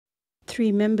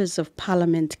3 members of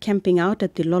parliament camping out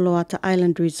at the Loloata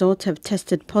Island Resort have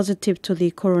tested positive to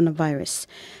the coronavirus.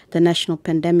 The National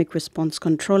Pandemic Response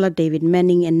Controller, David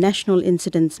Manning, and National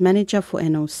Incidents Manager for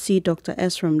NOC, Dr.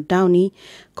 Esram Downey,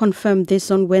 confirmed this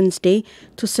on Wednesday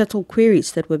to settle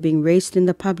queries that were being raised in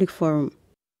the public forum.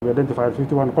 We identified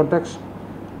 51 contacts.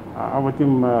 Our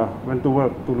team went to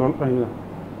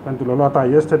Loloata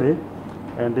yesterday,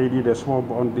 and they did a swab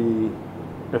on the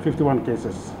 51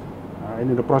 cases.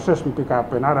 And in the process, we pick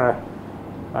up another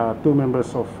 2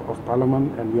 members of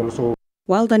parliament, and we also...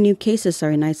 While the new cases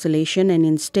are in isolation and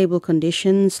in stable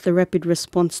conditions, the rapid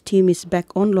response team is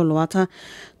back on Loloata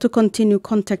to continue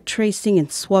contact tracing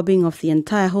and swabbing of the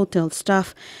entire hotel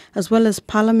staff, as well as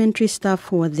parliamentary staff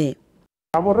who are there.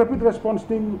 Our rapid response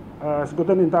team has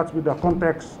gotten in touch with the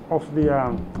contacts of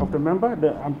the member.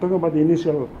 I'm talking about the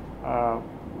initial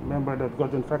member that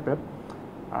got infected.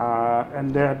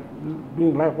 And they're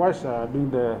doing likewise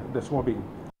doing the swabbing.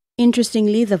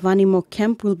 Interestingly, the Vanimo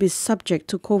camp will be subject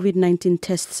to COVID-19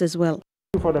 tests as well.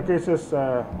 For the cases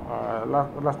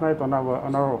last night on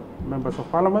our members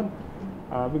of parliament,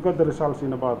 we got the results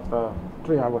in about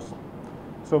 3 hours.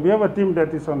 So we have a team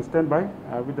that is on standby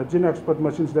with the gene expert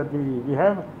machines that we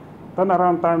have.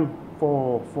 Turnaround time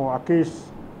for a case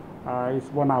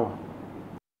is 1 hour.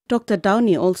 Dr.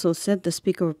 Downey also said the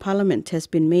Speaker of Parliament has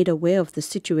been made aware of the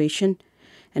situation,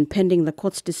 and pending the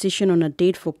court's decision on a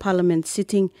date for Parliament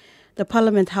sitting, the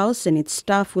Parliament House and its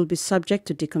staff will be subject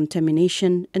to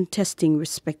decontamination and testing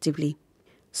respectively.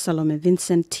 Salome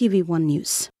Vincent, TVWAN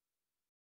News.